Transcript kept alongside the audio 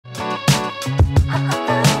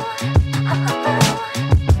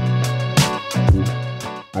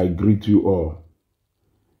I greet you all.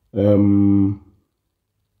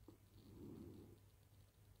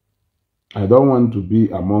 I don't want to be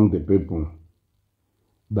among the people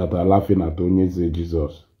that are laughing at Onye Eze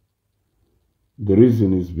Jesus. The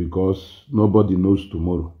reason is because nobody knows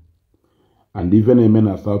tomorrow. And even a man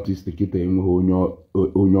at Southeast Kita onye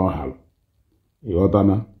ohal.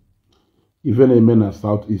 Yotana. Even a man at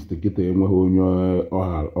Southeast Kita onye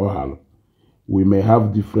ohal. We may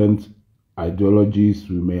have different ideologies,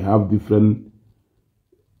 we may have different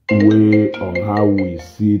way on how we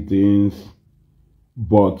see things,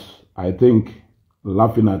 but I think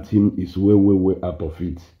laughing at him is way out of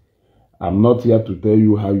it. I'm not here to tell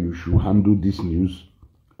you how you should handle this news.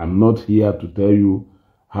 I'm not here to tell you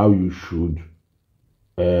how you should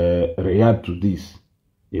react to this.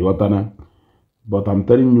 But I'm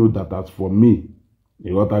telling you that as for me,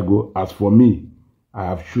 I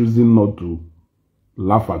have chosen not to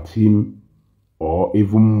laugh at him or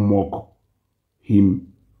even mock him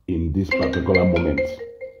in this particular moment.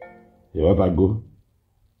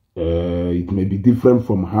 It may be different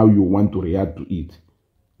from how you want to react to it.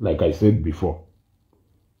 Like I said before.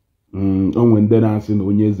 When then I say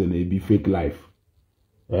Onye Eze na-ebi fake life.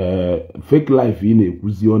 Fake life in a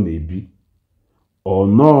kuzion na-ebi. Or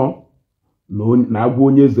no, na agwu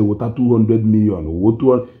Onye Eze wota 200 million.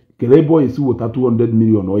 Kelebo esi wota 200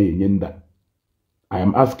 million o yenyenda. I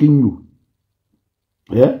am asking you.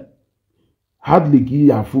 Yeah? Hardly ki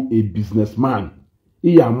yafu a businessman.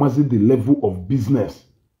 Iya amazi the level of business.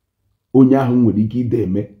 Onye ahụ nwere ike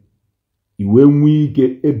ideme. Iwe nwe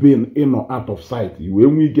ike ebe ịnọ out of sight.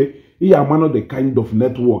 Iwe nwe ike iya amano the kind of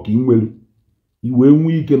network inwelu. Iwe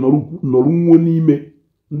nwe ike noru nwo n'ime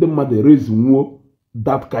ndị mmadụ raise nwo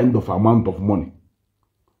that kind of amount of money.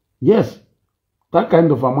 Yes, that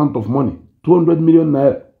kind of amount of money, 200 million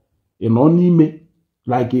naira. Ịnọ n'ime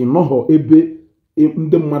like ịnọho ebe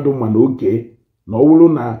ndị mmadụ mana oke na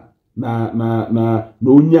ọwụrụ na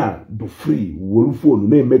onye a do free wolu phone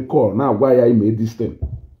na-eme call na agwa ya ime this thing.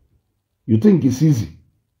 You think it's easy?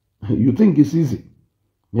 You think it's easy?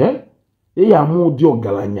 Yeah? Eya mu di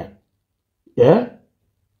ogalanya. Yeah?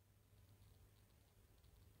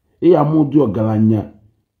 Eya mu di ogalanya.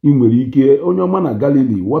 Inwere ike onye ọma na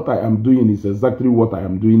Galilee, what I am doing is exactly what I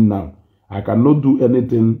am doing now. I cannot do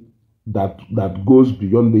anything that goes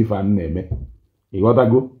beyond if I name. You gotta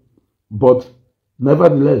go. But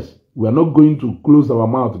nevertheless, we are not going to close our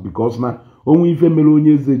mouth because now only if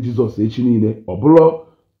Onye Eze Jesus Obolo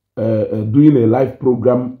doing a live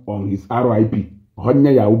program on his RIP.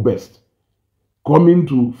 Onye ya best. Coming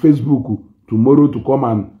to Facebook tomorrow to come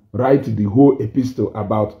and write the whole epistle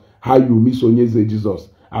about how you miss Onye Eze Jesus,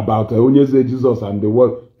 about Onye Eze Jesus and the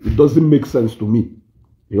world. It doesn't make sense to me.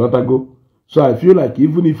 You gotta go. So I feel like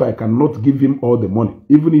even if I cannot give him all the money,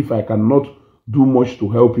 even if I cannot do much to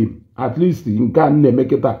help him, at least in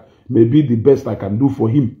Meketa may be the best I can do for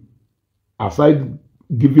him. Aside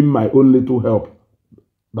giving my own little help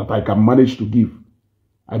that I can manage to give,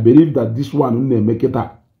 I believe that this one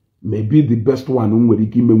Meketa may be the best one.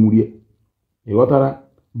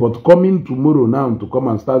 But coming tomorrow now to come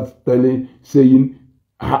and start saying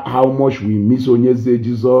how much we miss Onye Eze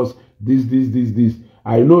Jesus, this.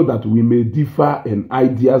 I know that we may differ in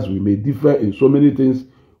ideas, we may differ in so many things.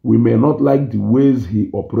 We may not like the ways he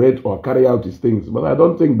operates or carry out his things, but I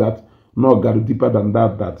don't think that got deeper than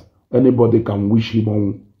that anybody can wish him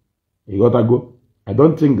on. You gotta go. I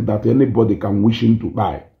don't think that anybody can wish him to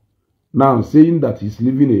die. Now, saying that he's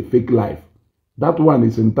living a fake life, that one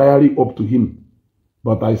is entirely up to him.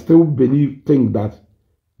 But I still think that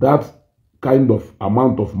that kind of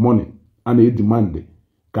amount of money and a demand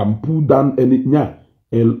can pull down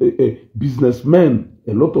a businessman,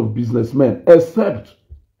 a lot of businessmen, except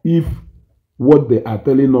if what they are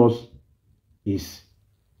telling us is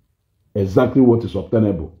exactly what is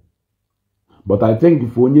obtainable. But I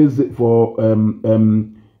think for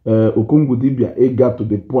Okungudibia, it got to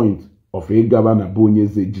the point of a governor Onye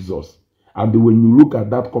Eze Jesus. And when you look at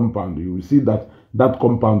that compound, you will see that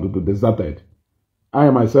compound is deserted. I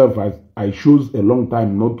myself, I chose a long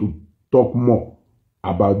time not to talk more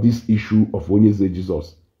about this issue of Onye Eze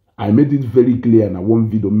Jesus. I made it very clear in one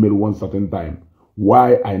video made one certain time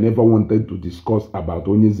why I never wanted to discuss about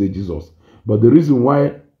Onye Eze Jesus. But the reason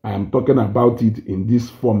why I am talking about it in this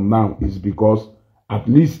form now is because, at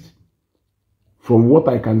least from what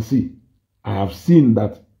I can see, I have seen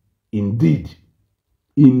that indeed,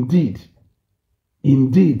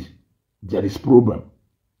 there is problem.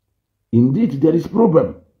 Indeed, there is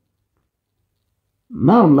problem.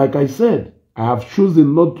 Now, like I said, I have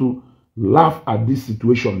chosen not to laugh at this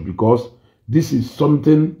situation because this is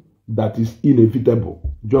something that is inevitable.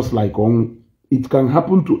 Just like on It can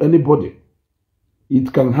happen to anybody.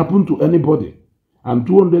 It can happen to anybody. And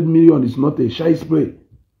 200 million is not a shy spray.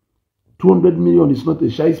 200 million is not a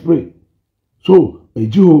shy spray. So, a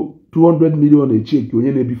Jew, 200 million a check,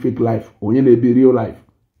 onye na-ebi fake life, onye na-ebi real life.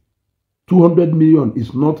 200 million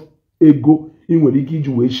is not ego. I nwere ike iji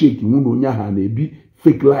wee shake iwu na onye ahụ na-ebi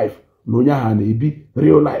fake life, na onye ahụ na-ebi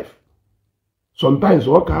real life. Sometimes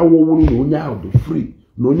ọ ka awụwụrụ na onye ahụ dị free,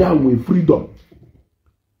 na onye ahụ nwere freedom.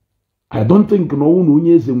 I don't think na ọwụ na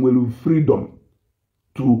onye eze nwere freedom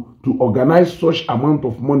to organize such amount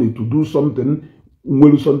of money to do something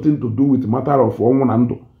to do with matter of ọnwụ na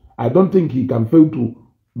ndụ. I don't think he can fail to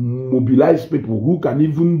mobilize people who can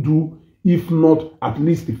even do, if not at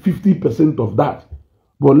least 50% of that.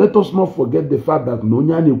 But let us not forget the fact that no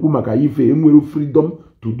one ekwu maka ife enwere freedom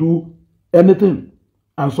to do anything.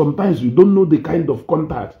 And sometimes you don't know the kind of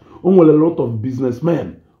contact. Onwere a lot of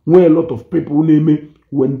businessmen, when a lot of people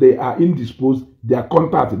when they are indisposed, their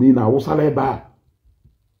contact in a hosala eba.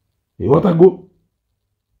 You want to go?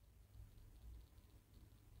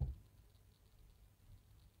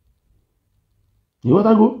 You want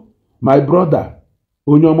to go? My brother,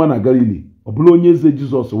 onye ọma na Galilee, ọbụla onye eze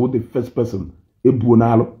Jesus was the first person ebu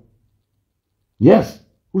n'alụ. Yes,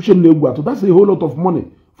 uche na-egwu atụ. That's a whole lot of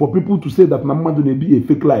money for people to say that na mmadụ na-ebi a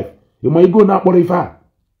fake life. You may go na akpọrọ ife a.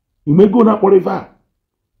 You may go na akpọrọ ife a.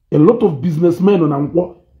 A lot of businessmen on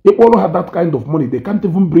Anko, they all have that kind of money. They can't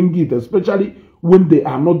even bring it, especially when they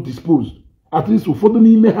are not disposed. At least if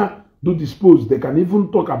they do dispose, they can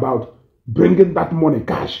even talk about bringing that money,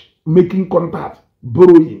 cash, making contact,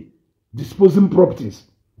 borrowing, disposing properties.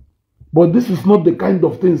 But this is not the kind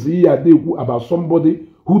of things here they do about somebody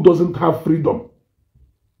who doesn't have freedom.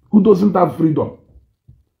 Who doesn't have freedom.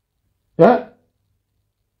 Yeah?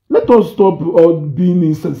 Let us stop being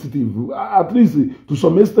insensitive. At least to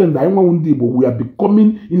some extent, Ndi Igbo, we are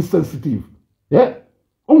becoming insensitive. Yeah?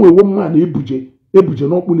 Only one man ebuje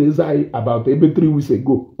n'okpu na-eze about 3 weeks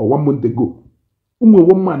ago or 1 month ago. Only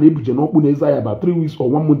one man ebuje n'okpu na-eze about 3 weeks or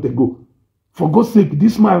 1 month ago. For God's sake,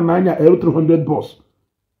 this man na-anya L300 bus.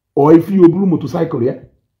 Or if you blue motorcycle, yeah?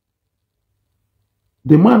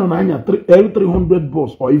 The man na-anya L300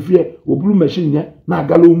 bus or if you blue machine, yeah?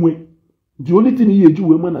 Na-agala onwe. The only thing he do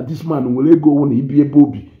when that this man will go on be a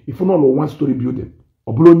bobby if not a one-story building.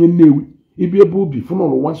 Or blown new, he be a bobby for not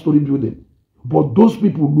a one-story building. But those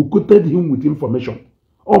people located him with information.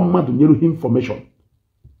 Or mad new information.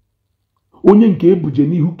 Onye nke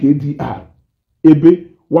ebujeni who KDR ebe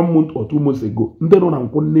 1 month or 2 months ago. Then on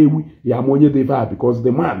Newi Yamonye Deva because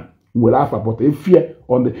the man will have about a fear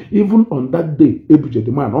on the even on that day, ebuje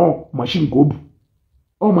the man, oh machine go.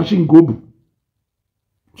 Oh machine go.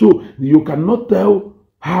 So you cannot tell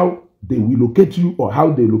how they will locate you or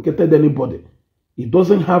how they located anybody. It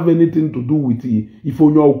doesn't have anything to do with if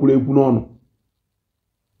onye okwure ekwu n'ọnụ.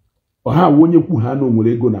 Or how onye kwu ha no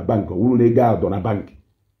nwere ego na bank or wuru ego ado na bank.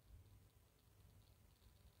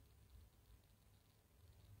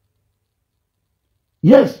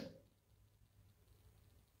 Yes.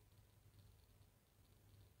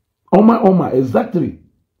 Oma, exactly.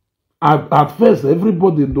 At first,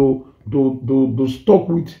 everybody do stop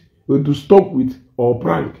with or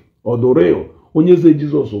prank or do rail. Onye Eze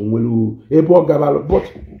Jesus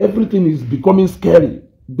but everything is becoming scary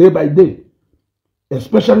day by day,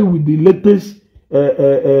 especially with the latest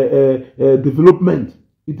development.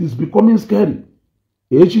 It is becoming scary.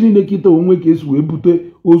 We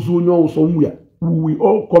will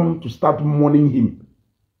all come to start mourning him.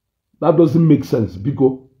 That doesn't make sense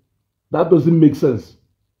because that doesn't make sense.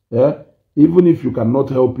 Yeah? Even if you cannot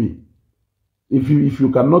help him. If you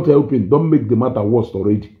cannot help him, don't make the matter worse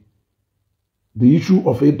already. The issue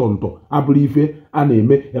of Etonto, I believe,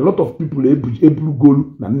 a lot of people able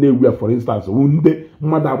goal na nowhere, for instance, one day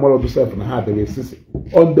mother amolo self na had the sisi.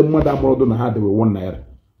 On the mother amolo na had the 1 naira.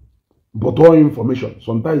 But all information,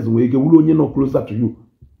 sometimes when you get no closer to you,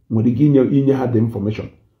 when you had the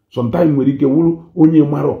information. Sometimes when you get onye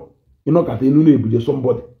maro, you know that you know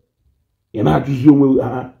somebody. You know choose you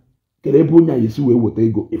Kerebe onye yesi we wote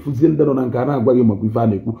ego efuzie ndero na nka na agwa gị maka ife a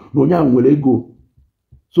na-ekwu na onye ahụ nwere ego.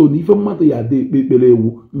 So na ife mmadụ ya ade ekpekpere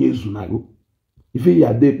ewu nye ezunago. Ife ya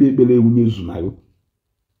ade ekpekpere ewu nye ezunago.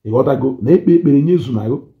 Ịghọtago na ekpe ekpere nye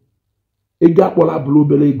ezunago. Ego akpọrọ abụrụ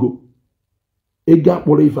obere ego. Ego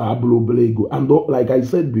akpọrọ ife abụrụ obere ego. And like I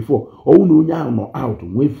said before, ọwụ na onye ahụ nọ out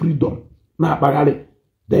nwee freedom na akpagharị.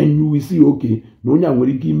 Then you will see okay na onye ahụ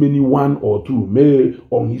nwere ike ime ni 1 or 2 mee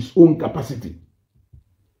on his own capacity.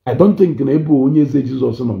 I don't think Onye Eze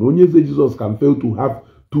Jesus Onye Eze Jesus can fail to have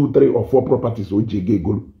 2, 3 or 4 properties or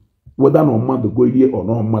jegegol. Whether no man to go here or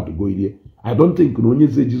no man to go here. I don't think Onye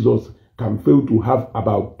Eze Jesus can fail to have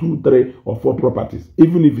about 2, 3, or 4 properties,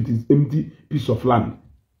 even if it is empty piece of land.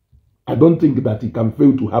 I don't think that he can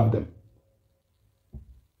fail to have them.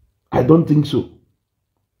 I don't think so.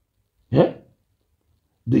 Yeah?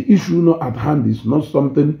 The issue not at hand is not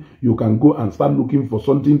something you can go and start looking for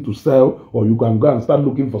something to sell, or you can go and start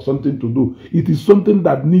looking for something to do. It is something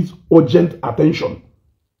that needs urgent attention.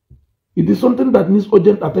 It is something that needs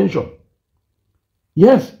urgent attention.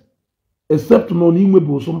 Yes, except no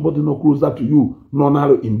somebody no closer to you, no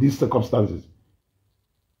narrow in these circumstances.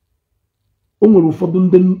 O nwere ụfọdụ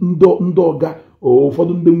ndị ọga o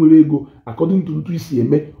ụfọdụ ndị nwere ego according to ntu isi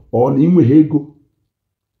eme ọ na inwe ego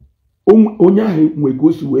onye ahụ nwere ka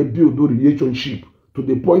o si wee build a relationship to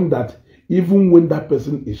the point that even when that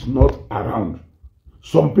person is not around,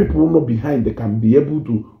 some people not behind, they can be able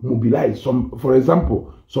to mobilize. Some, for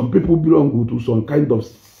example, some people belong to some kind of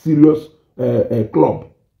serious club.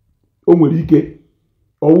 O nwere ike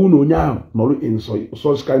ọwụ na onye ahụ nọrọ in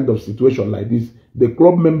such kind of situation like this, the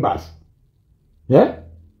club members. Yeah?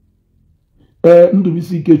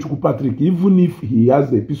 Ndubisi Ikechukwu Patrick, even if he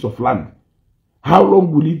has a piece of land, how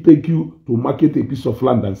long will it take you to market a piece of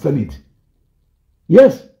land and sell it?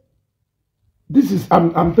 Yes. This is,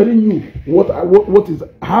 I'm telling you, what is,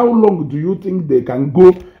 how long do you think they can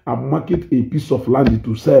go and market a piece of land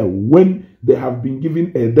to sell when they have been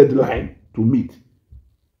given a deadline to meet?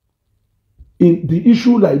 In the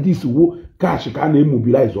issue like this, cash can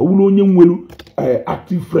immobilize, or will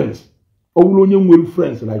active friends. Only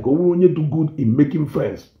friends, like only do good in making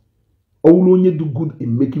friends. Only do good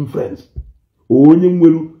in making friends.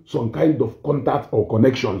 Only some kind of contact or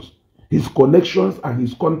connections. His connections and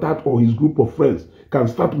his contact or his group of friends can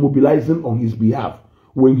start mobilizing on his behalf.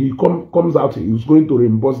 When he comes out, he is going to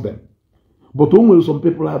reimburse them. But only some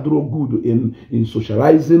people are good in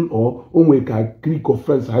socializing, or only a clique of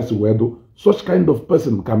friends has to such kind of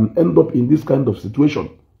person can end up in this kind of situation.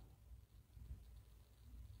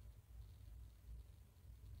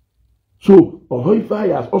 So,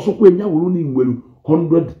 has also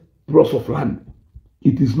 100 plots of land.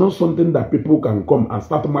 It is not something that people can come and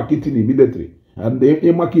start marketing immediately. And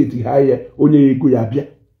they market higher, onye ego ya bia.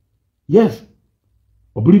 Yes.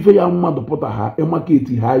 Oblife ya mmadụ pụta ha, market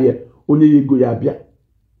higher, onye ego ya bia.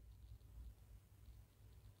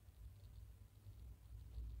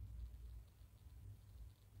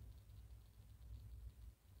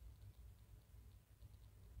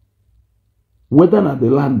 Whether na the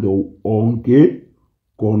land or nke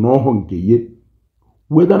ko no nke ye,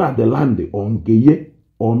 whether na the land or nke ye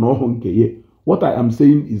or no nke ye, what I am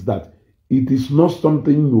saying is that it is not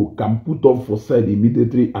something you can put up for sale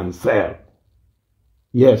immediately and sell.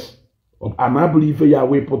 Yes. And I believe ya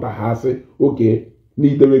we put a house, okay,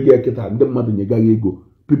 need the get and the mother ego,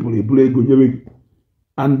 people ego nyewe.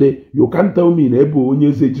 And you can't tell me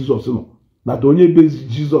Onye Eze Jesus no. That only base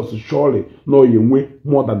Jesus surely no you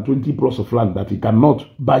more than 20 plots of land that he cannot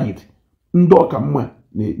buy it. Ndo kamma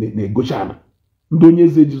ne gochana. Ndo Onye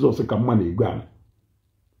Eze Jesus kamma ne igwana.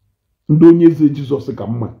 Ndo Onye Eze Jesus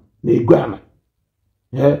kamma ne igwana.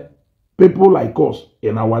 Yeah? People like us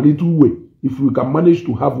in our little way, if we can manage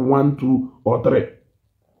to have 1, 2, or 3,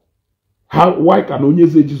 why can Onye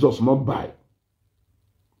Eze Jesus not buy?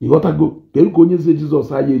 You gotta go. Onye Eze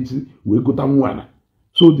Jesus we go to.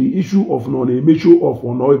 So the issue of non-show off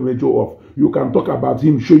or not show off, you can talk about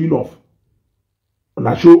him showing off.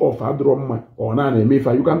 Na show off adroma or na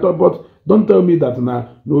mefa. You can talk, but don't tell me that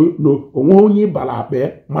no only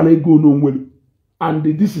balape manego no well. And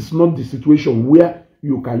this is not the situation where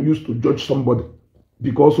you can use to judge somebody,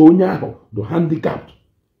 because onyaho the handicapped,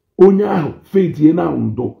 onyaho faith yena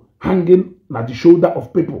undo hanging at the shoulder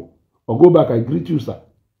of people. Or go back, I greet you, sir.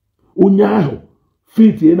 Onyaho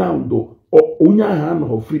faith yena undo. Onye aha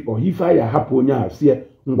no free, or if I happen onye aha see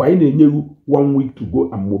ngwa na-enyewu 1 week to go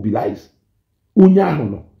and mobilize. Onye aha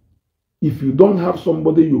no. If you don't have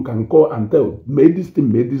somebody you can call and tell, made this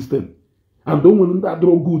thing. And don't want that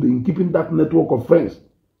draw good in keeping that network of friends,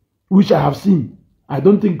 which I have seen. I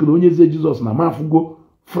don't think Onye Eze Jesus na mafugo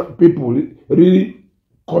people really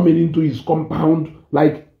coming into his compound,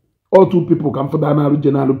 like all 2 people come for the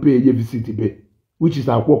general pay visit be, which is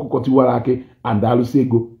Akwoko Kotiwarake and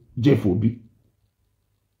Alusego. Jeff Obi.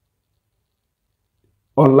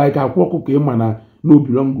 Unlike Akwoko Kemana, no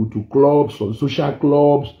belong to clubs or social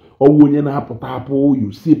clubs, or when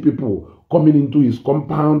you see people coming into his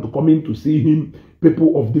compound, coming to see him,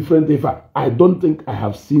 people of different effort. I don't think I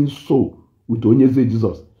have seen so with Onye Eze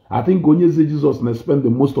Jesus. I think Onye Eze Jesus may spend the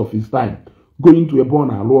most of his time going to a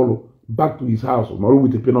born alolo, back to his house, or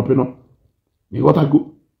with a peno. You gotta go.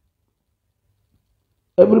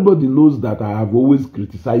 Everybody knows that I have always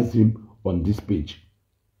criticized him on this page.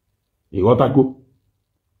 ịghọtago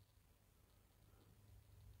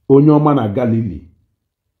onye ọma na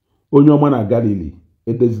Galili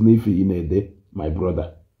edezina ife ị na-ede my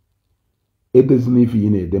brother, edezina ife ị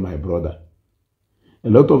na-ede my brother. A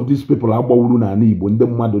lot of these people agbawuru n'ala Igbo, ndị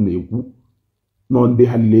mmadụ na-ekwu nọ ndị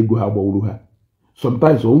ha lile ego ha agbawuru ha.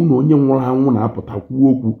 Sometimes ọnwụ na onye nwụrụ anwụ na-apụtakwu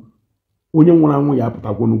okwu, onye nwụrụ anwụ ya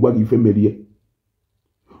apụtakwunu gwa gị ife merie,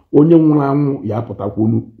 onye nwụrụ anwụ ya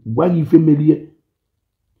apụtakwunu gwa gị ife merie.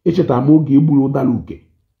 Echeta m oge egburu ụdara uke,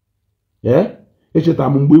 echeta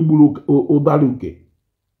m mgbe egburu ụdara uke.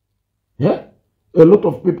 A lot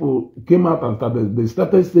of people came out and they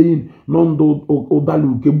started saying no ndo ụdara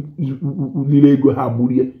uke lile ego ha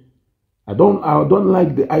gburie. I don't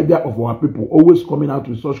like the idea of our people always coming out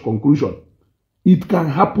with such conclusion. It can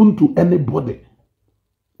happen to anybody.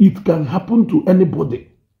 It can happen to anybody.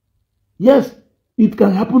 Yes, it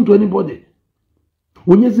can happen to anybody.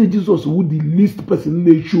 Onye Eze Jesus would the least person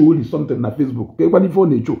they show something na Facebook. Okay, when if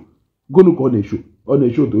on a show, go look on a show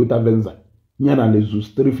Toyota Venza. Nyana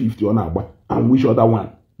lezus 350 on agba and which other one?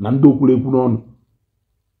 Nando kule kunon.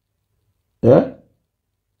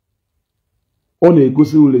 On a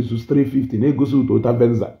gosi lezus 350, ne gosi Toyota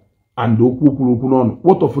Venza and okwu kunon.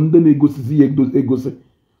 What of nde ne gosi egose?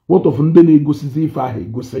 What of nde ne gosi fa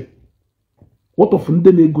egose? What of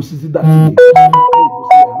nde ne gosi that?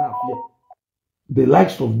 The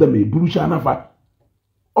likes of them a brusha nafa.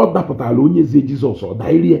 Or that Onye Eze Jesus or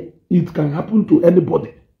diarrhea. It can happen to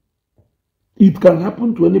anybody. It can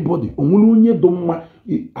happen to anybody. Onye domma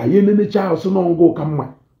ayenene cha so no ngo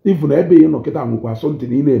kamma. Even ebe ye no kita nwukwa something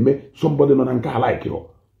ị na-eme somebody no na nka like yo.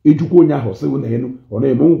 Ejukwu onye ahụ sị na enu ọ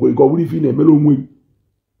na-eme nkwe ike ọ bụrụ ife na-emere onwe.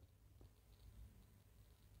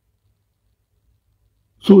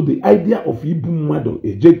 So the idea of ibu mmadụ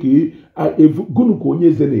ejeke gụnụ ka Onye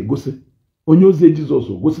Eze na-egosi. Onye Eze Jesus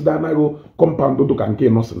gosi da anaghị compound do ka nke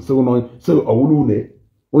nọsịn sị ọwụrụ une.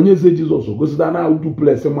 Onye Eze Jesus gosi da anaghị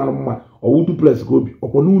duplex mara mma ọwụ duplex ka obi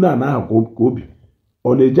ọkwọ n'une anaghị ka obi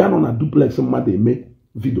ọ na-eji anọ na duplex mmadụ eme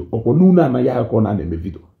video ọkwọ n'une anaghị ahụ ka ọ na-eme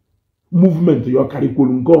video. Movement ya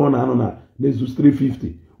ọkarịkwuru nke ọ na-anọ na lezus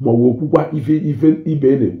 350 ma ọ wụ okwukwa ife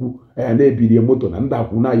ibe na-ekwu na-ebirie moto na ndị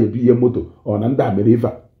akwụ na ya ebirie moto ọ na ndị amere ife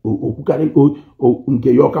okwukarị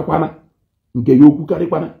nke ya ọkakwana nke ya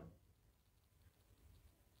okwukarịkwana.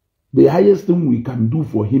 The highest thing we can do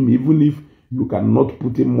for him, even if you cannot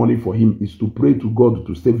put in money for him, is to pray to God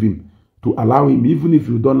to save him, to allow him, even if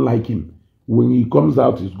you don't like him, when he comes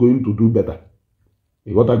out, he's going to do better.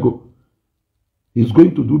 You gotta go. He's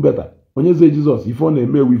going to do better. Onye Eze Jesus, if on a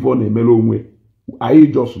mail, we on a mellow way, I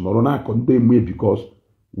just not condemn way because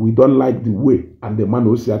we don't like the way, and the man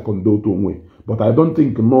also condemn to way. But I don't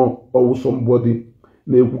think no or somebody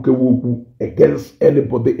against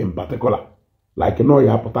anybody in particular. Like no, you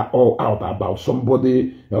have put all out about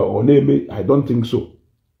somebody or name. I don't think so.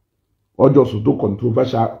 Or just do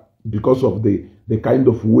controversial because of the kind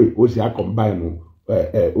of way Osia combine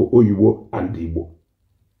Oyibo and Igbo.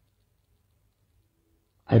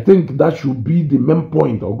 I think that should be the main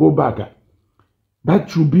point. Or go back. That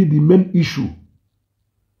should be the main issue.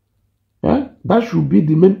 That should be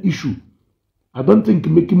the main issue. I don't think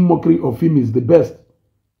making mockery of him is the best.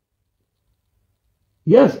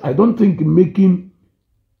 Yes, I don't think making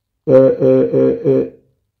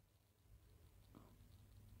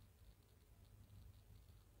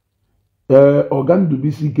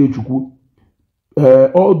Ogandubisi Kechukwu,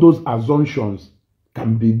 all those assumptions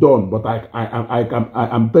can be done, but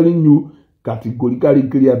I'm telling you categorically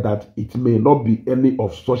clear that it may not be any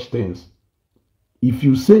of such things. If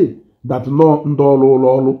you say that no,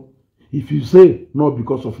 if you say no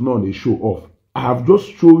because of no, they show off. I have just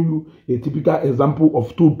shown you a typical example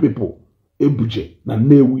of two people, Ebuje and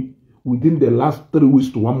Newi, within the last 3 weeks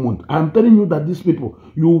to 1 month. I'm telling you that these people,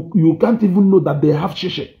 you can't even know that they have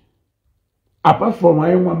sheshe. Apart from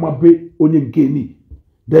Mabe Onye Nkeni,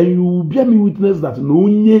 then you bear me witness that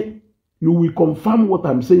you will confirm what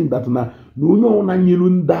I'm saying, that no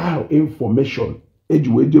information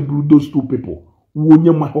those two people.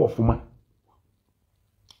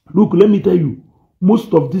 Look, let me tell you,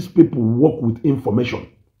 most of these people work with information,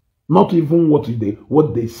 not even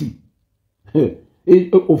what they see.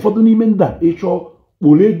 Ụfọdụ n'ime ndị ịchọ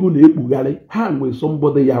kpọrọ ego na-ekpugharị ha nwere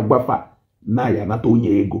somebody ya gwafa na ya nata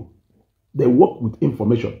onye ego. They work with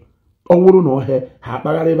information. Ọ wụrụ na ọhe ha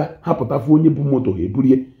akpagharịba ha pụtafu onye bụ moto ha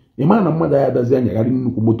eburie. Ịma na mmadụ ya adazi anyagharị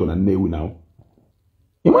nnukwu moto na Nnewi na.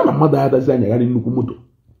 Ịma na mmadụ ya adazi anyagharị nnukwu moto.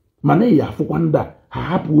 Mana ya afụkwa ndị ha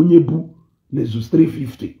hapụ onye bụ Lexus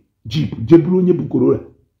 350 Jeep jeburu onye bụ Corolla.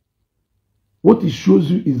 What it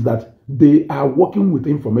shows you is that they are working with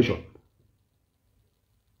information.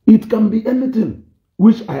 It can be anything.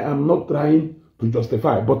 which I am not trying to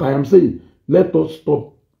justify, but I am saying, let us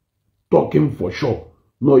stop talking for sure.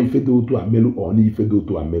 No if it do to Amelu or no if it do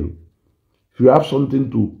to Amelu. If you have something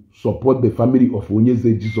to support the family of Onye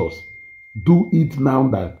Eze Jesus, do it now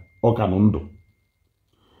that Okanondo.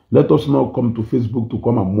 Let us not come to Facebook to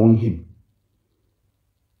come and mourn him.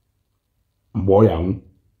 We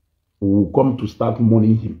will come to start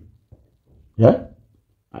mourning him. Yeah?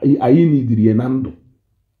 I need Rienando.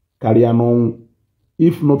 Carry on,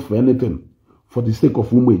 if not for anything, for the sake of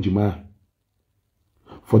Umejima.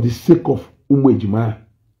 For the sake of Umejima.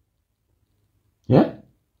 Yeah?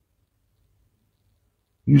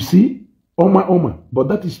 You see? Oma. But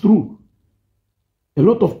that is true. A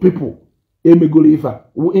lot of people,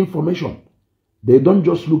 information, they don't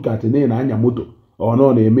just look at anya moto or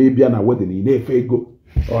no maybe na wedding in ego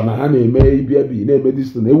or na maybe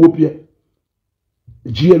this thing ewopia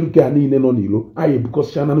GLK niile no nilo aye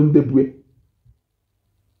because chana ndebue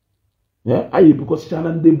yeah aye because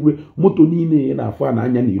chana ndebue moto niile na afọ na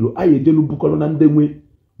anya nilo aye jelu bukolo na ndemwe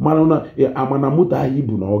mara na amana moto ayi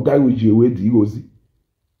bu na oga uji ewe di ozi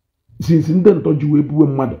since ndị ntoju we buwe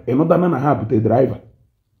mmadụ enodana na ha bute driver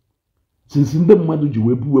since ndị mmadụ ji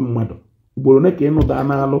we buwe mmadụ ugboro ne ka enoda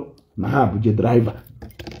na alụ na ha buje driver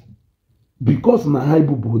because na ha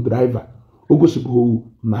ibu driver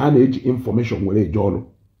ogosibu na ha na-eji information were eje ọrụ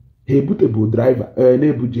ha ebute bụ driver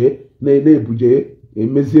na-ebuje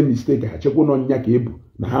emezie mistake ha chekwa na nya ka ebu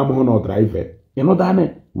na ha amụghị na driver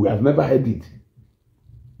enodana we have never heard it.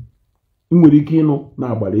 Nwere ike ịnụ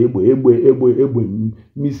na-agbara egbe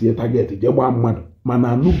misie target je gbaa mmadụ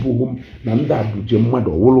mana anụbụghị m na ndị abuje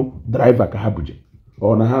mmadụ ọwụlụ driver ka ha buje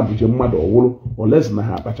ọ na ha buje mmadụ ọwụlụ oles na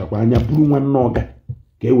ha akpachakwa anya buru nwanne ọga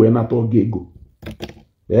ka e wee nata ọga ego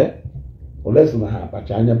oles na ha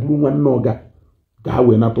akpacha anya buru nwanne ọga ka ha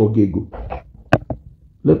wee nata ọga ego.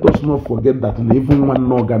 Let us not forget that na even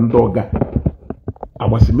nwanne ọga ndị ọga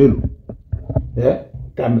agbasimelu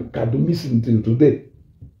can do missing till today.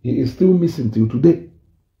 He is still missing till today.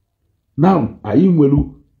 Now,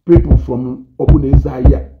 Ayinwelu people from Onye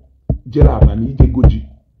Eze Jeraba and Ijegoji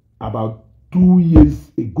about 2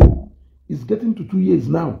 years ago. It's getting to 2 years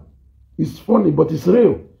now. It's funny, but it's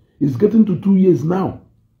real. It's getting to 2 years now.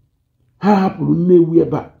 Ha hapụrụ Nnewi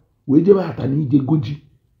ebe a wee jebe atani Ijegoji.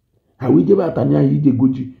 Ha wee jebe atani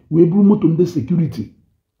Ijegoji wee buru moto ndị security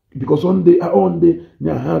because on the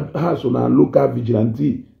nya ha so na local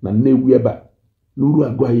vigilante na Nnewi ebe a n'uru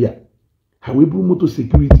agwa ya ha wee buru moto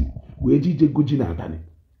security wee ji Ijegoji na atani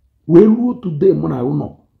wee ruo today mụ na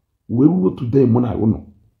ụnọ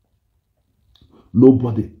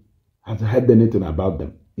nobody has heard anything about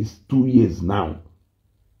them. It's 2 years now.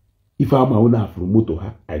 If I'm a from moto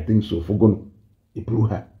ha, I think so. For going to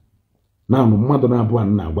ha. Now, no matter na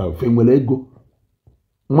abụọ na agwa fe nwere ego.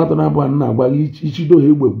 Mmadụ na abụọ na agwa ichido ha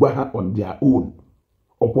egbe gwa ha on their own.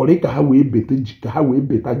 Ọkwọrị ka ha wee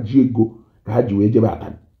beta ji ego ka ha ji wee jebe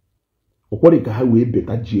atani. Ọkwọrị ka ha wee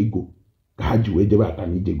beta ji ego ka ha ji wee jebe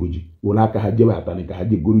atani Ijegoji. Wala ka ha jebe atani ka ha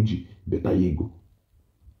je goro ji beta ya ego.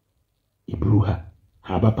 Iburu ha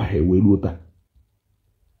abata ha wee ruo taa.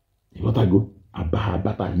 Ịghọtago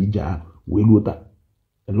abata ha ije ha wee ruo taa.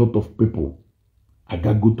 A lot of people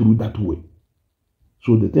go through that way.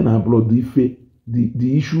 So the thing about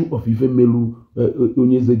the issue of Ife Melu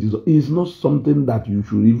Onye Eze Jesus is not something that you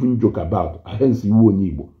should even joke about. Hence iwu Onye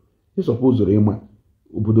Igbo. You're supposed to remember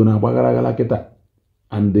obodo na agbagara keta.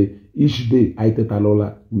 And each day I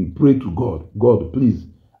tetalola, we pray to God. God, please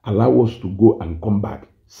allow us to go and come back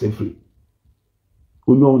safely.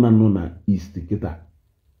 Onye ọna nọ na East keta.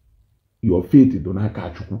 Your faith do not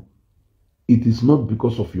catch you. It is not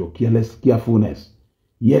because of your carefulness.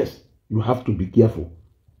 Yes, you have to be careful.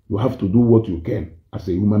 You have to do what you can as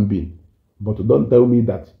a human being. But don't tell me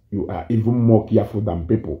that you are even more careful than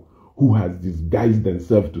people who has disguised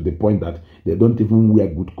themselves to the point that they don't even wear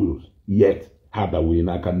good clothes. Yet, how that we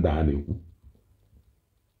not can down.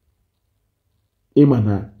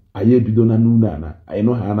 Emana, I ebido na nuna I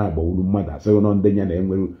know how na about mother, so no ndenya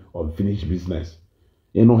na unfinished business.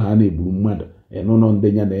 You know how na eburu mother. No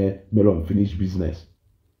ndenya na unfinished business.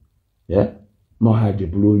 Yeah? No ha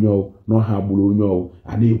jebulu onyo, no ha bulu onyo,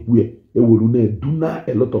 and do not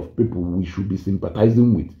a lot of people we should be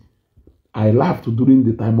sympathizing with. I laughed during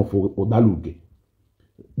the time of Odaluke.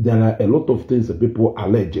 There are a lot of things that people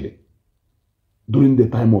alleged during the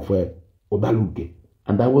time of Odaluke.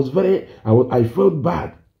 And I was I felt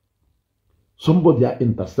bad. Somebody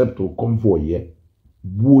intercept or convoy here,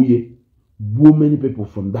 boo many people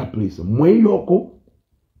from that place. Mweyoko,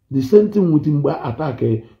 the same thing with Mba attack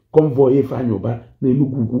convoy Fanyoba,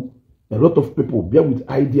 a lot of people bear with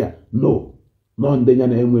idea. No, nọ ndị ya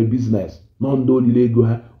na-enwe business, nọ ndị olile ego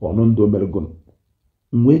ha, ọnụ ndị omerego.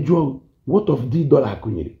 Mgbe jụọ, what of the dollar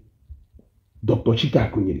akụnyere? Dr. Chika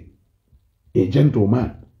akụnyere, a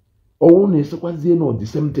gentleman. Ọwụ na-esekwazie na the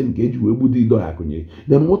same thing ka eji wee gbu the dollar akụnyere.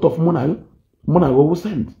 Then what of mụ na go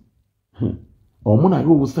sent? Or mụ na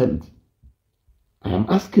go sent? I am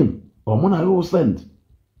asking, or mụ na go sent?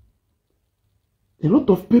 A lot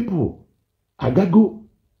of people, agago,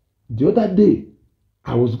 the other day,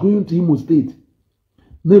 I was going to Imo State.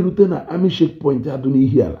 Na-erute na Army checkpoint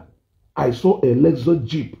Adonihiala. I saw a Lexus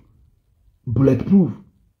Jeep, bulletproof.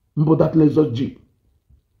 Mbo that Lexus Jeep.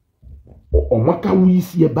 Omaka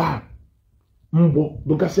wisi ebe a. Mbo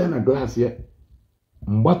dogasịa na glass ya.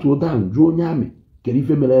 Mgbatu down jụọ onye amị kere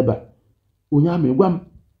ife mere ebe a. Onye amị gwa m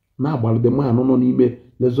na-agbalụde man nọ n'ime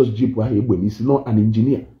Lexus Jeep ahụ egbe n'isi, no an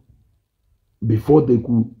engineer. Before they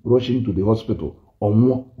could rush into the hospital,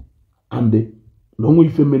 ọnwụọ. And na onwe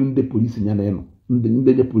ife mere ndị polisi nya na eno,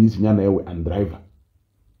 ndị polisi nya na ewe and driver.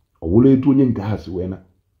 Ọwụla etu onye nke ha si wee na.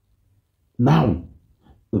 Now,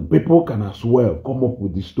 the people can as well come up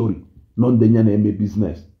with the story. Not the nya na eme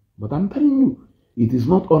business. But I'm telling you, it is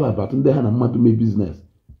not all about ndị ha na mmadụ mee business.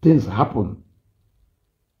 Things happen.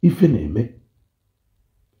 Ife na-eme.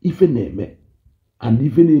 And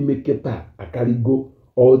ife na-eme keta akarigo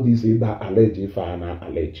all this either allege ife a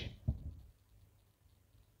na-allege.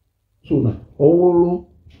 So na ọwụrụ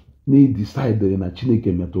na decide na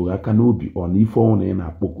Chineke metụrụ aka n'obi ọ na ife ọnwụ na ị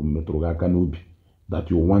na-akpọku metụrụ aka n'obi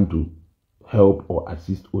that you want to help or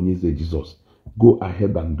assist Onye Eze Jesus, go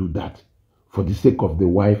ahead and do that for the sake of the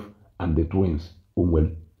wife and the twins. We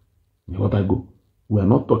are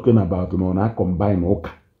not talking about no na combine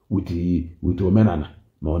oka with Omenala,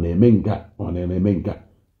 no na emenga, or na emenga.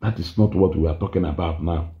 That is not what we are talking about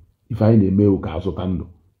now. If I na-eme ụka azụta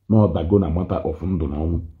no dago na matter of ndụ na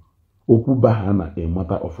ọnwụ. Okwu baha na a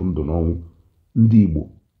matter of ndụ na ọnwụ. Ndị Igbo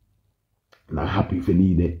na hapụ ife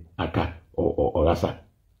niile aka ọghasa.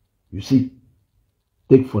 You see,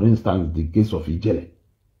 take for instance the case of Ijele.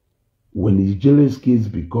 When Ijele's case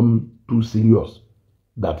become too serious,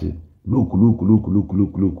 that look,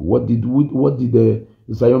 what did the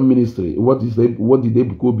Zion ministry, what did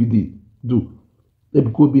Ebukobi do?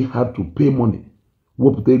 Ebukobi had to pay money.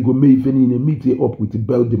 What they go make even in a meeting up with the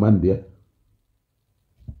bell demand there?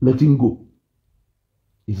 Letting go.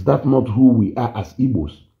 Is that not who we are as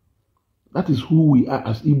Igbos? That is who we are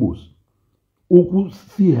as Igbos. Okwu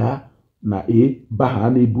si ha na baha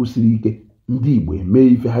na ebusiri ike. Ndị Igbo eme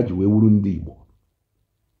ife ha ji wee wuru ndị Igbo.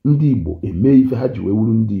 Ndị Igbo eme ife ha ji wee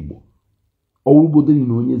wuru ndị Igbo. Ọwụgodiri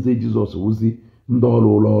na Onye Eze Jesus wụzi ndị ọrụ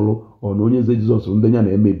ọrụ ọ na Onye Eze Jesus ndị nya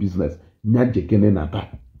na-eme business nya jekene na taa.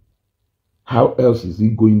 How else is he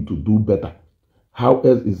going to do better? How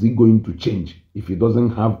else is he going to change if he doesn't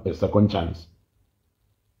have a second chance?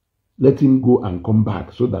 Let him go and come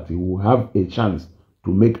back so that he will have a chance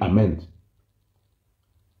to make amends.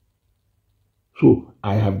 So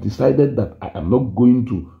I have decided that I am not going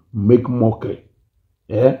to make mockery.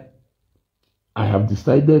 I have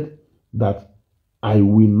decided that I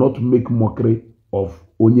will not make mockery of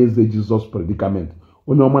Onye Eze Jesus' predicament.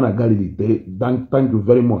 Onye Ọma Galilee, thank you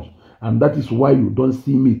very much. And that is why you don't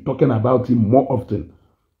see me talking about him more often.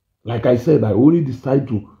 Like I said, I only decided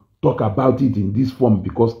to talk about it in this form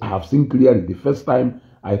because I have seen clearly the first time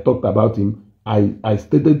I talked about him, I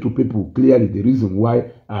stated to people clearly the reason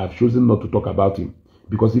why I have chosen not to talk about him.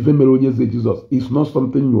 Because even Onye Eze Jesus is not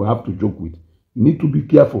something you have to joke with. You need to be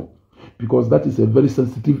careful because that is a very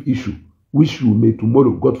sensitive issue which you may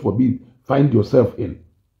tomorrow, God forbid, find yourself in.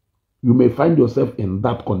 You may find yourself in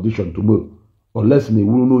that condition tomorrow. Unless na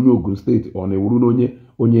ewuru n'onye Ogun State or na ewuru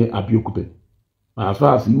n'onye Abiokute. As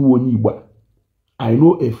far as iwu onye Igbo, I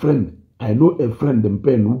know a friend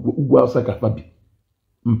mpen ugwu Hausa Kafabi.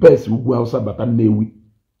 Mpesi ugwu Hausa bata Nnewi.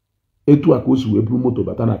 Etu aka o si wee buru moto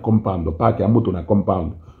bata na compound, park ya moto na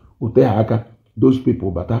compound. Ote ha aka, those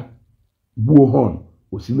people bata buo horn,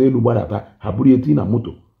 osi n'elu gbadata, ha buru eti na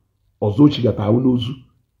moto. Ọzọ chigata ahụ n'ozu.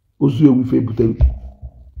 Ozu ewife butere.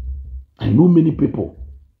 I know many people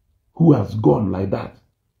who has gone like that.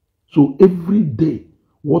 So every day,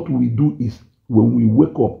 what we do is when we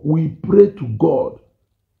wake up, we pray to God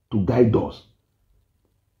to guide us.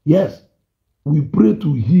 Yes, we pray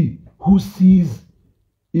to He who sees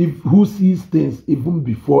things even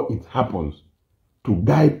before it happens, to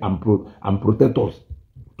guide and protect us,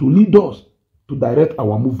 to lead us, to direct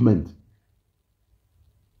our movement.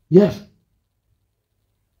 Yes,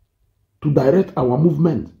 to direct our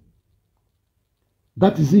movement.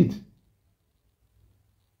 That is it.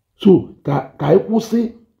 So, ka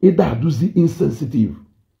say either aduzi insensitive.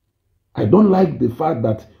 I don't like the fact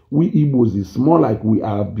that we Igbos, it's more like we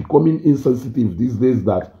are becoming insensitive these days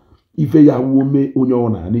that ife ya wome onye ọ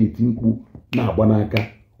na-eti mkpu na-agba n'aka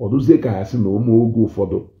ọdụzie ka ya sị na ome oge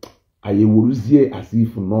ụfọdụ anyị wuruzie as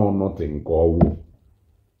if no nothing ka ọwụ.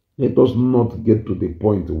 Let us not get to the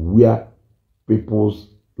point where people's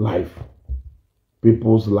life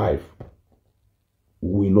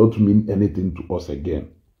will not mean anything to us again.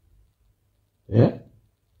 Yeah?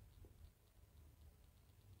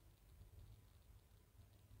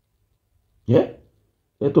 Yeah?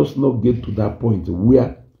 Let us not get to that point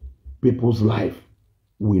where people's life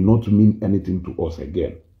will not mean anything to us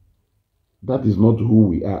again. That is not who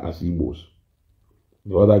we are as Igbos.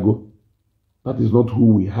 The other go. That is not who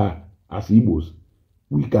we are as Igbos.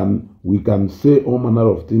 We can say all manner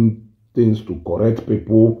of things to correct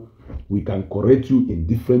people. We can correct you in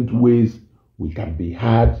different ways. We can be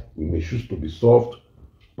hard. We may choose to be soft.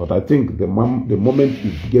 But I think the moment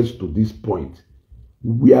it gets to this point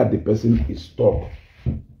where the person is stuck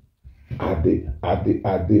at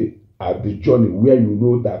the journey, where you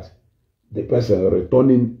know that the person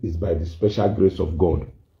returning is by the special grace of God.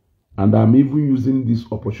 And I'm even using this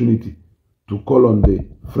opportunity to call on the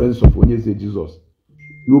friends of Onye Eze Jesus.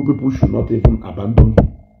 You people should not even abandon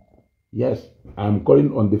him. Yes, I'm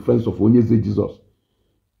calling on the friends of Onye Eze Jesus.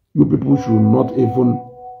 You people should not even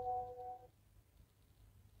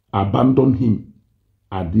abandon him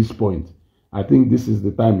at this point. I think this is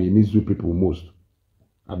the time he needs you people most.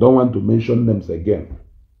 I don't want to mention names again.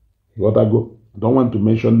 You got to go. I don't want to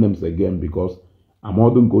mention names again because I'm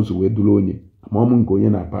all going to go to Edulonye. I'm all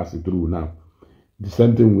going to pass it through now. The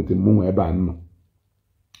same thing with the Munwa Eba.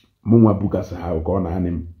 Munwa Bukas how gone on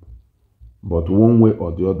him. But one way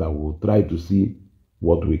or the other, we'll try to see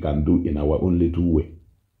what we can do in our own little way.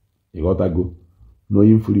 You got to go.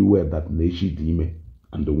 Knowing fully well that Ishi Dime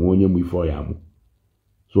and the one we for him.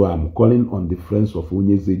 So I'm calling on the friends of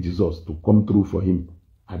Onye Eze Jesus to come through for him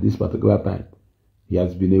at this particular time. He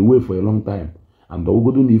has been away for a long time. And the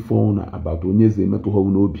Ogodu ni phone about Onye Eze metu ho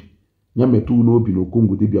n'obi. Nya metu n'obi no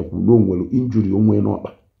Kongo debia ku no nwelu injury onwe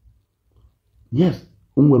n'okpa. Yes,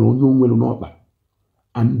 onwelu onye onwelu n'okpa.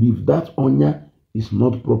 And if that onya is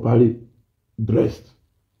not properly dressed,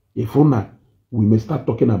 if we may start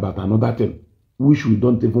talking about another thing which we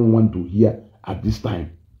don't even want to hear at this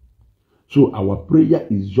time. So our prayer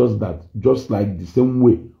is just that, just like the same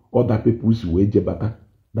way other people see jebata,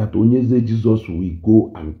 that Onye Eze Jesus will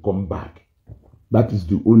go and come back. That is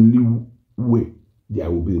the only way there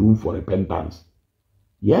will be room for repentance.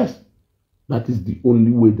 Yes, that is the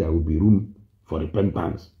only way there will be room for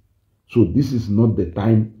repentance. So this is not the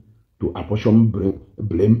time to apportion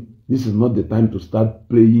blame. This is not the time to start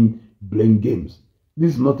playing blame games.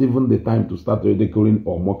 This is not even the time to start ridiculing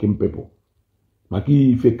or mocking people.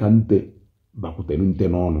 Maki ife kante bakutenunte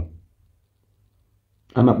nono.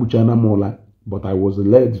 Anapuchana mola, but I was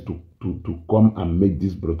led to come and make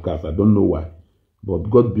this broadcast. I don't know why, but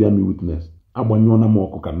God bear me witness. Abanyona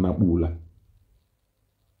moko kanapula.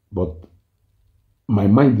 But my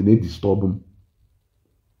mind didn't disturb him.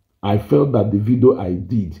 I felt that the video I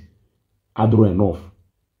did had enough.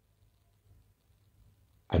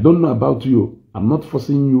 I don't know about you. I'm not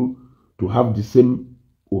forcing you to have the same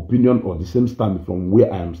opinion or the same stand from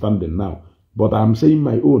where I am standing now. But I'm saying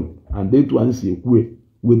my own. And they to answer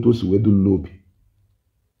we to see we do nobi.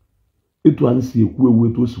 It to answer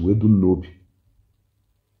we to see we do nobi.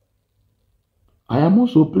 I am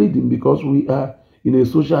also pleading because we are in a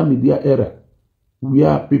social media era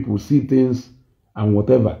where people see things and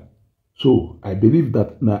whatever. So I believe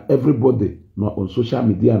that now everybody not on social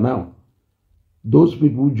media now. Those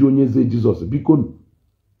people who Onye Eze Jesus become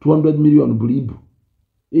 200 million believe.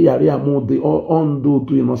 Iyari amode on do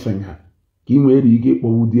to innocent ha. Ki nwere ike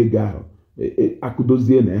kpowudie ga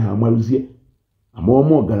akudozie na ha maruzie.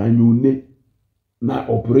 Amomo garanya une na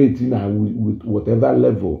operate na with whatever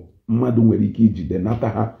level mmadu nwere ike ijide nata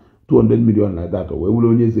ha 200 million like that. We will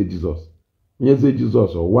Onye Eze Jesus. Onye Eze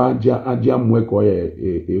Jesus o wa aja mwe ko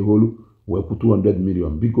eholu we ku 200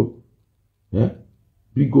 million biko. Yeah?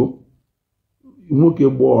 Biko nwoke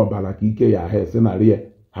gbo obala ka ike ya ha se na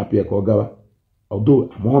rie happy ka ogawa.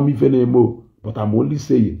 Although I'm ife na-emo, but I'm only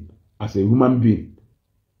saying as a human being.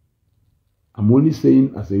 I'm only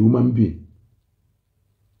saying as a human being.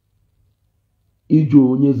 Ijo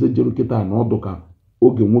Onye Eze jere kịta na ọdụ ka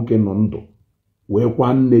oge nwoke nọ ndụ wee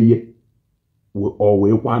kwa nne ye o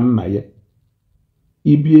wee kwa nna ye.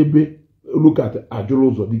 Ibi ebe look at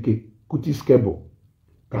ajụrụ ụzọ dike kutis cable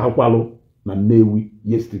ka akwalụ na Nnewi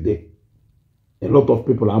yesterday. A lot of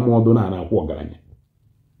people amọdụ na na-akwụ ọgaranya.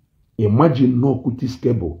 Imagine no kutis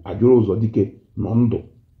cable ajụrụ ụzọ dike nọ ndụ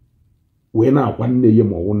wee na-akwa nne ye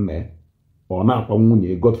ma ọwụ nna ya. ọ na-akwa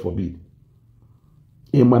nwunye, God forbid.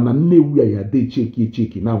 Ịma na nnewu ya de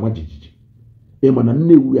cheki na ama jijiji. Ịma na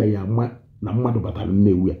nnewu ya ama na mmadụ batara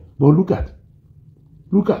nnewu ya. But look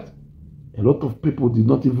at a lot of people did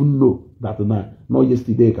not even know that not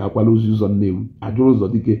yesterday ka akwala ozi ụzọ nnewu ajụrụ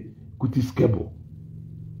ụzọ dike kutis cable.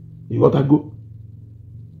 You gotta go.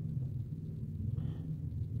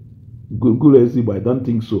 Good ezigbo, I don't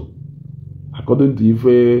think so. According to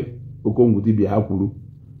Ife Okongwutibia Hakwuru,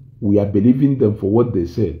 we are believing them for what they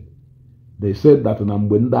said. They said that na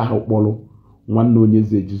mgbe ndị ahụ kpọrọ nwanne Onye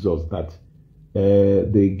Eze Jesus that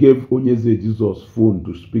they gave Onye Eze Jesus phone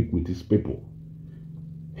to speak with his people.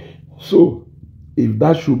 So, if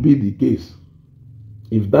that should be the case,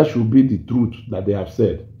 if that should be the truth that they have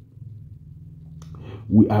said,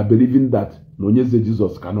 we are believing that Onye Eze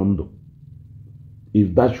Jesus cannot do.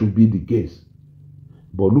 If that should be the case.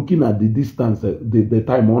 But looking at the distance, the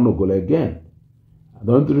time on go again, I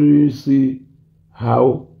don't really see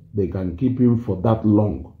how they can keep him for that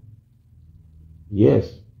long.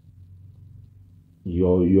 Yes,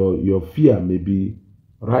 your fear may be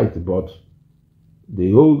right, but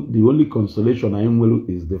the only consolation I am will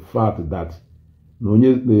is the fact that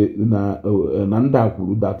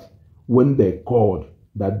that when they called,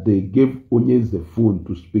 that they gave Onye Eze the phone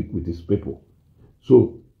to speak with his people.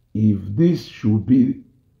 So, if this should be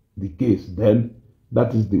the case, then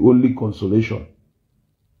that is the only consolation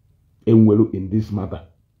in this matter.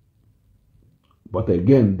 But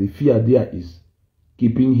again, the fear there is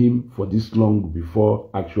keeping him for this long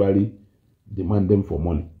before actually demanding for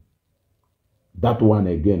money. That one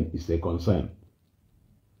again is a concern.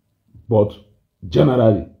 But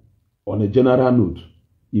generally, on a general note,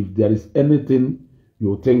 if there is anything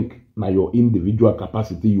you think na your individual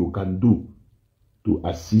capacity you can do to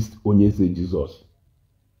assist Onye Eze Jesus,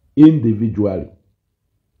 individually,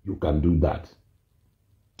 you can do that.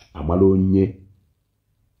 Amalonye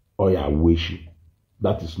Oya Wishi.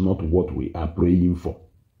 That is not what we are praying for.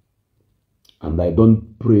 And I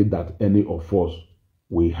don't pray that any of us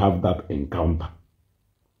will have that encounter.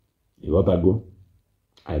 You gotta go.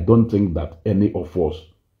 I don't think that any of us,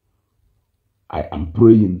 I am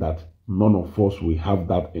praying that none of us will have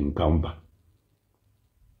that encounter.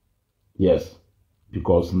 Yes.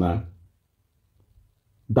 Because now,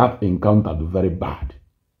 that encounter is very bad.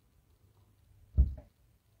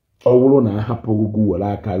 Ọwụrụ na ahapụ gugu were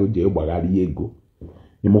aka je gbagharị ego.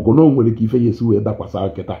 Imoko no nwere ka ife yesi wee dakwasa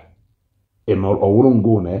akịta. Ọwụrụ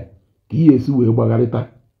ngo na ka yesi wee gbagharịta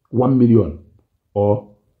 1 million or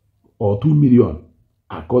 2 million.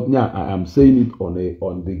 According, I am saying it on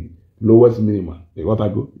the lowest minimum.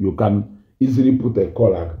 You can easily put a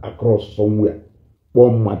call across somewhere.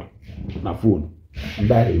 One mad na phone.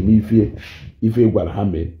 That if gwara ha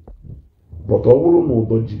mee. But ọ bụrụ na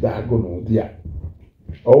ụdọ jide agụ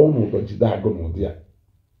n'ụdị a,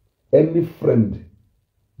 any friend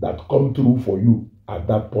that come through for you at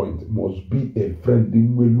that point must be a friend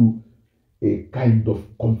in nwelu a kind of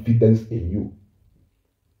confidence in you.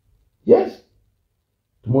 Yes,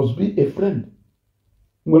 it must be a friend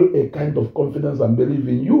with a kind of confidence and belief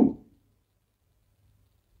in you.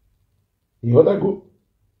 You gotta go.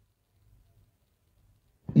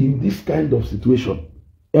 In this kind of situation,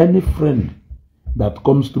 any friend that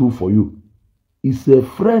comes through for you is a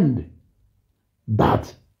friend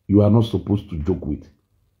that you are not supposed to joke with.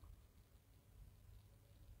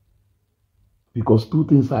 Because two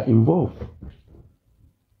things are involved.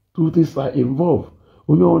 Two things are involved.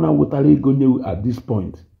 Onye ona wotara ego nye at this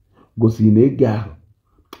point, gosi na ego ahụ,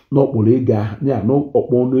 n'okporo ego ahụ, ya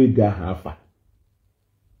n'okporo ọnụ ego ahụ afa.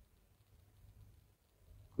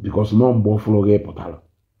 Because no mgbe ọfụrụ gị pụtara.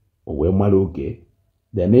 O wee mara oke,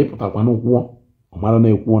 then ịpụtakwa n'ụkwụ ọ mara na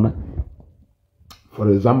ekwuona. For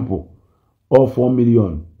example, all 4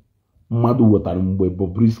 million mmadụ wetara mgbe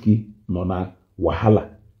Bobrisky nọ na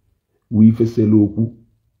wahala wee fesela okwu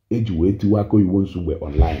eji wee tiwa aka iwo nsogbe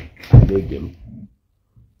online na-ege m.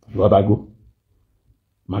 Godago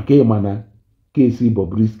maka ịmana kesi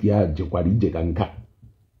Bobrisky a jekwara ije ka nka.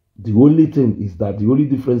 The only thing is that the only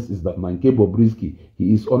difference is that na nke Bobrisky,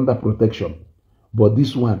 he is under protection. But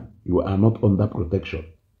this one, you are not under protection.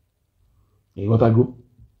 You gotta go.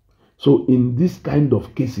 So in this kind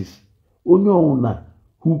of cases, who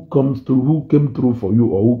came through for you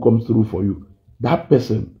or who comes through for you, that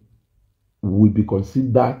person will be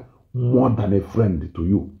considered more than a friend to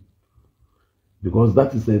you. Because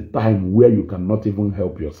that is a time where you cannot even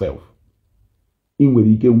help yourself. In where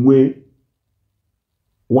you can weigh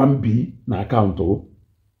 1B na account,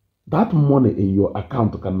 that money in your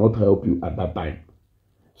account cannot help you at that time.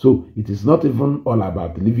 So it is not even all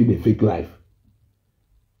about living a fake life.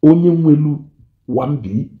 Onye nwelu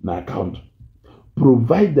 1B na account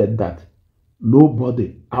provided that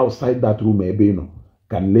nobody outside that room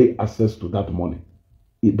can lay access to that money.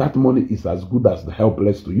 If that money is as good as the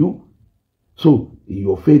helpless to you, so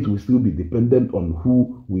your faith will still be dependent on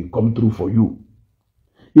who will come through for you.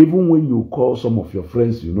 Even when you call some of your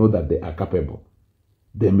friends, you know that they are capable.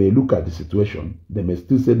 They may look at the situation, they may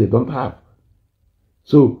still say they don't have.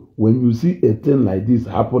 So when you see a thing like this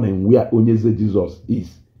happening where Onye Eze Jesus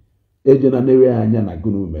is,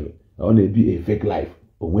 on be a fake life,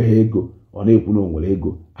 on ego, on a puno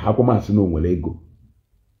ego, hakumasino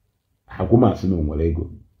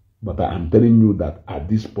ego. But I am telling you that at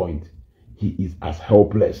this point, he is as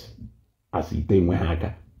helpless as he came when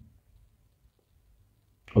Haka.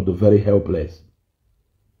 Or the very helpless.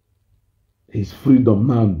 His freedom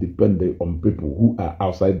now depends on people who are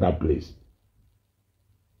outside that place.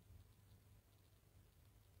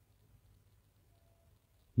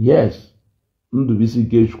 Yes, we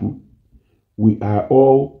are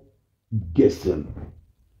all guessing.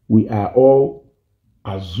 We are all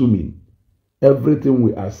assuming. Everything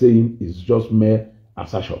we are saying is just mere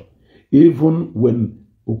assertion. Even when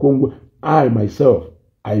I myself,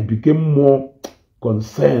 I became more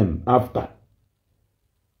concerned after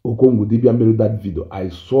Okongo Dibia made that video. I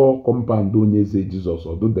saw compound Onye Eze Jesus,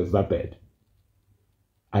 although deserted.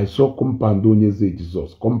 I saw compound Onye Eze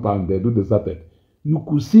Jesus, compound they do deserted. You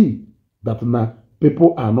could see that now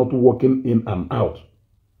people are not walking in and out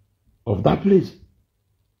of that place.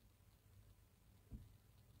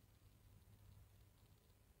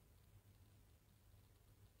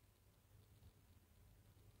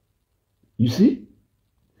 You see,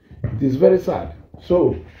 it is very sad.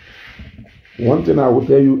 So, one thing I will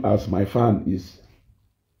tell you as my fan is,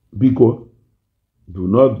 Biko, do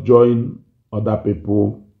not join other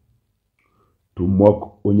people to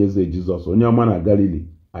mock Onye Eze Jesus. Onyamana Galilee,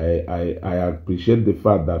 I appreciate the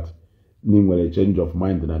fact that Ning a change of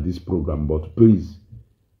mind in this program, but please,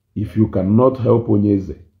 if you cannot help Onye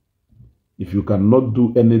Eze, if you cannot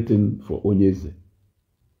do anything for Onye Eze,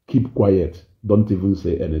 keep quiet. Don't even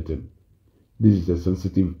say anything. This is a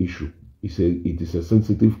sensitive issue. It is a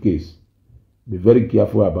sensitive case. Be very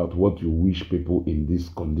careful about what you wish people in this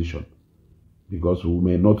condition, because we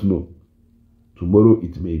may not know. Tomorrow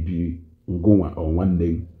it may be Ngoma or one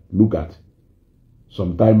day. Look at.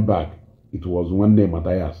 Some time back, it was one day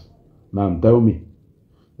Matthias. Now tell me,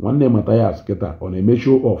 one day Matthias keta on a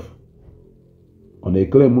show off, on a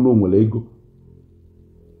claim ego,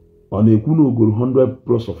 on a kuno go 100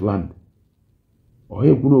 plots of land, or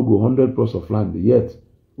he kuno go 100 plots of land. Yet,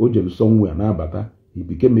 Ojem somewhere now, but he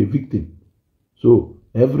became a victim. So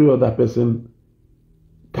every other person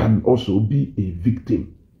can also be a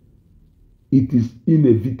victim. It is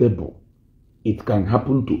inevitable. It can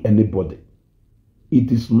happen to anybody.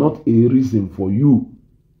 It is not a reason for you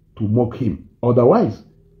to mock him. Otherwise,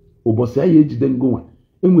 Obosia yeji den go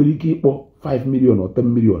enwere ike ikpo 5 million or 10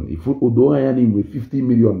 million if odo anya na inwe 50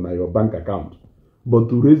 million na your bank account. But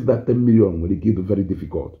to raise that 10 million will get very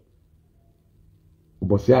difficult.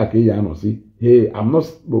 Obosia ke ya no say, hey, I'm not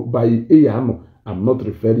by Eyano, I'm not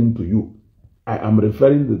referring to you. I am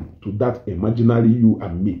referring to that imaginary you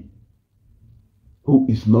and me, who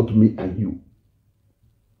is not me and you.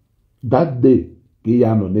 That day,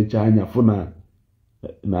 Kiyano Nechanya Funa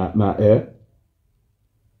na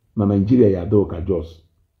Nigeria Yadoka Jos.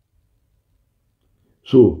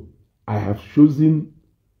 So I have chosen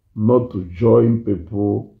not to join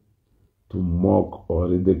people to mock or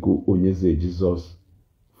ridicule Onye Eze Jesus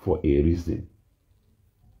for a reason.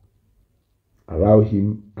 Allow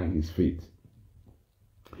him and his faith.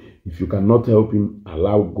 If you cannot help him,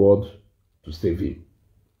 allow God to save him.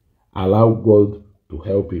 Allow God to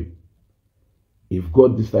help him. If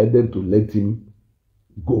God decided to let him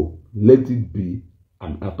go, let it be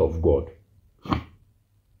an act of God.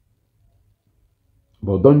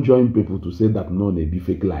 But don't join people to say that no, they be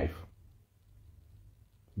fake life.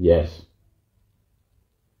 Yes.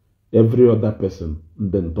 Every other person,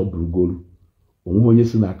 then top goal. Onye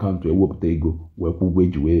si na account ewepụta ego wee kwụgwọ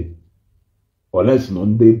eji wee unless no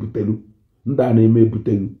ndị ebutelu ndị a na-eme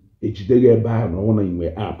ebutelu ejideghi ebe ahụ na ọ na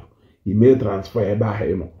inwe app ime transfer ebe ahụ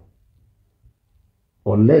ịnọ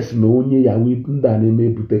unless na onye ya wee ndị a na-eme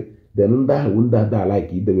ebute then ndị ahụ ndị ada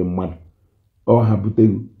like idebe mmadụ ọ ha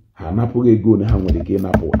butelu ha anapụghị ego na ha nwere ike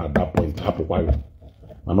ịnapụ at that point hapụkwaghị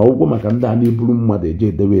mana ụgwọ maka ndị a na-eburu mmadụ eje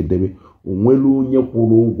edebe onwere onye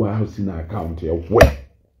kwụrụ ụgwọ ahụ si na akaụntụ ya kwụọ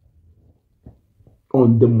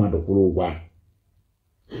on the mother.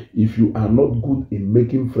 If you are not good in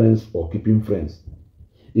making friends or keeping friends,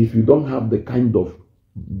 if you don't have the kind of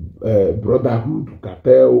brotherhood,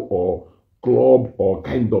 cartel or club or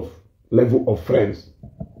kind of level of friends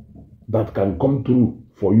that can come through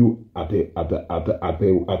for you at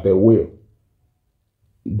a will.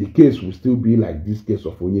 The case will still be like this case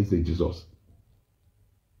of Onye Eze Jesus.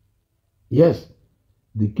 Yes,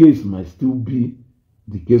 the case might still be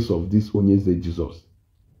the case of this Onye Eze Jesus.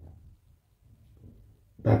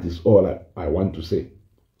 That is all I want to say.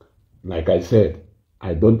 Like I said,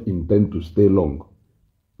 I don't intend to stay long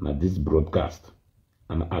at this broadcast.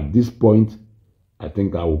 And at this point, I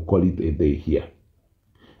think I will call it a day here.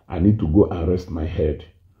 I need to go and rest my head.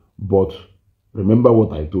 But remember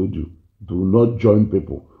what I told you. Do not join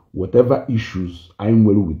people. Whatever issues I'm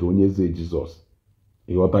well with Onye Eze Jesus.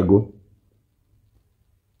 You got to go.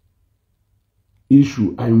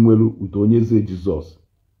 Issue I'm well with Onye Eze Jesus.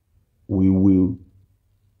 We will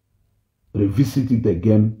revisit it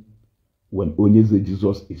again when Onye Eze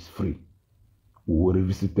Jesus is free. We will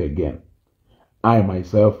revisit it again. I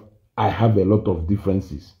myself, I have a lot of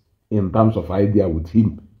differences in terms of idea with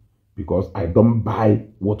him because I don't buy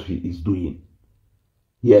what he is doing.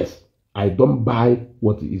 Yes, I don't buy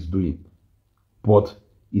what he is doing. But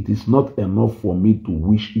it is not enough for me to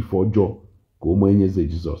wish Ifojo ka Onye Eze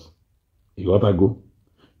Jesus. You gotta go.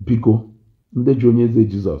 Biko, ndị ji Onye Eze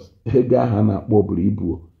Jesus, ego aha na-akpọ buru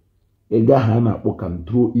ibu. Ego aha na-akpọ can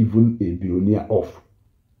throw even a billionaire off.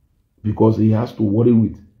 Because he has to worry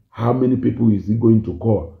with how many people is he going to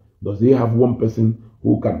call. Does he have one person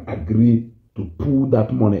who can agree to pull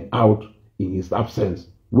that money out in his absence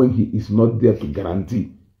when he is not there to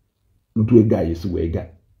guarantee?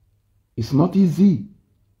 It's not easy.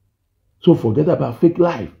 So forget about fake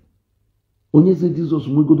life. Onye Eze Jesus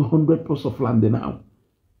will go to 100 plots of land now.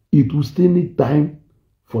 It will still need time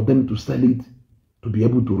for them to sell it to be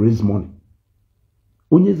able to raise money.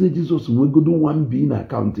 Onye Eze Jesus will go to 1 billion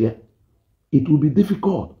account here. It will be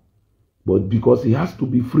difficult. But because he has to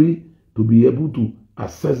be free to be able to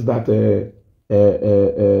access that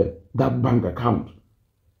that bank account.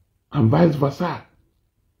 And vice versa.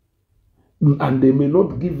 And they may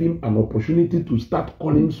not give him an opportunity to start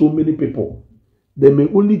calling so many people. They may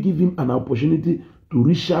only give him an opportunity to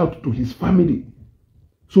reach out to his family.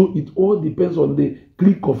 So it all depends on the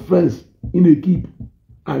clique of friends in a keep.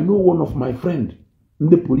 I know one of my friends,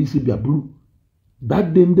 Ndi Police Biabulu.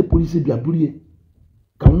 That day, Ndi Police Biabulu,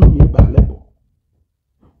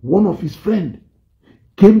 one of his friends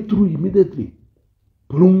came through immediately.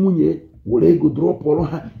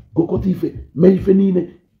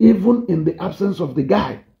 Even in the absence of the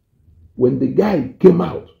guy. When the guy came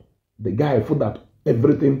out, the guy thought that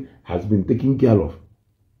everything has been taken care of.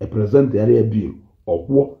 A present area bill or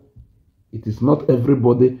what? It is not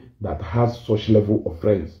everybody that has such level of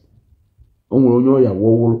friends.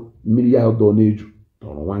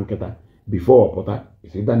 Before Pota,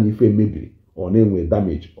 is it an ife maybe or name with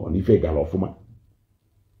damage or ife galofuma?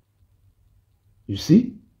 You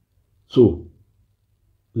see? So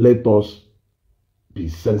let us be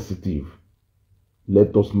sensitive.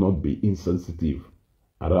 Let us not be insensitive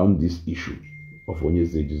around this issue of Onye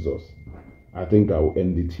Eze Jesus. I think I will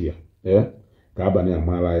end it here. Yeah?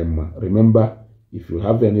 Remember, if you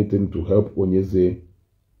have anything to help Onye Eze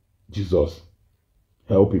Jesus,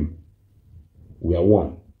 help him. We are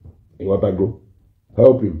one. You gotta go.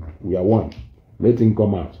 Help him. We are one. Let him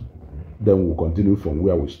come out. Then we'll continue from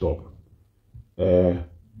where we stop. Share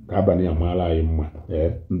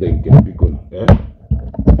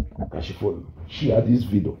this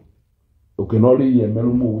video.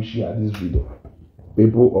 Share this video.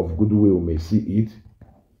 People of goodwill may see it.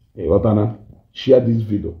 Share this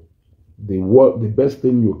video. The best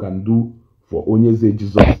thing you can do for Onye Eze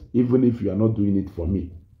Jesus, even if you are not doing it for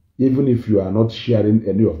me, even if you are not sharing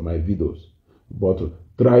any of my videos, but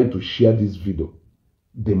try to share this video.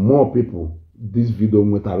 The more people this video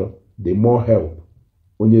will, the more help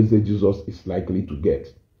Onye Eze Jesus is likely to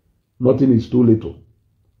get. Nothing is too little.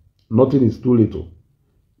 Nothing is too little.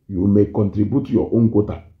 You may contribute your own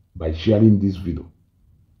quota by sharing this video.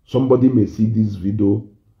 Somebody may see this video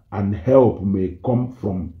and help may come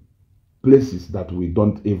from places that we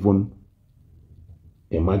don't even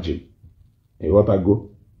imagine. And what I go?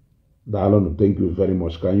 Darlon, thank you very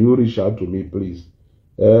much. Can you reach out to me, please?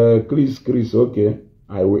 Chris, okay.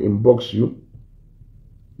 I will inbox you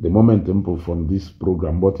the moment from this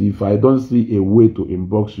program. But if I don't see a way to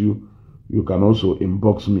inbox you, you can also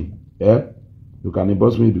inbox me. Yeah? You can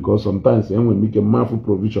inbox me because sometimes when we make a mindful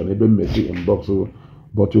provision, even may say inbox,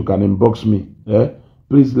 but you can inbox me. Yeah?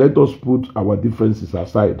 Please let us put our differences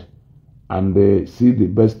aside and see the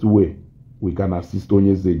best way we can assist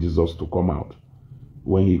Onye Eze Jesus to come out.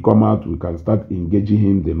 When he come out, we can start engaging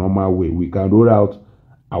him the normal way. We can roll out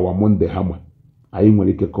our Monday hammer. I when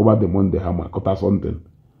he can cover the Monday hammer, cut something.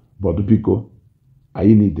 But Biko, I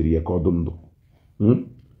need the record.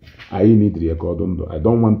 I need the record. I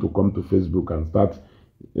don't want to come to Facebook and start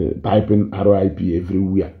typing RIP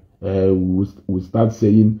everywhere. We start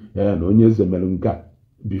saying Onye Eze melunka.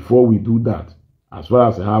 Before we do that, as far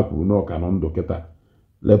as how we know Keta,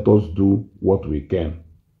 let us do what we can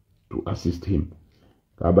to assist him.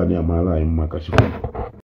 Kabani amala imakashifu.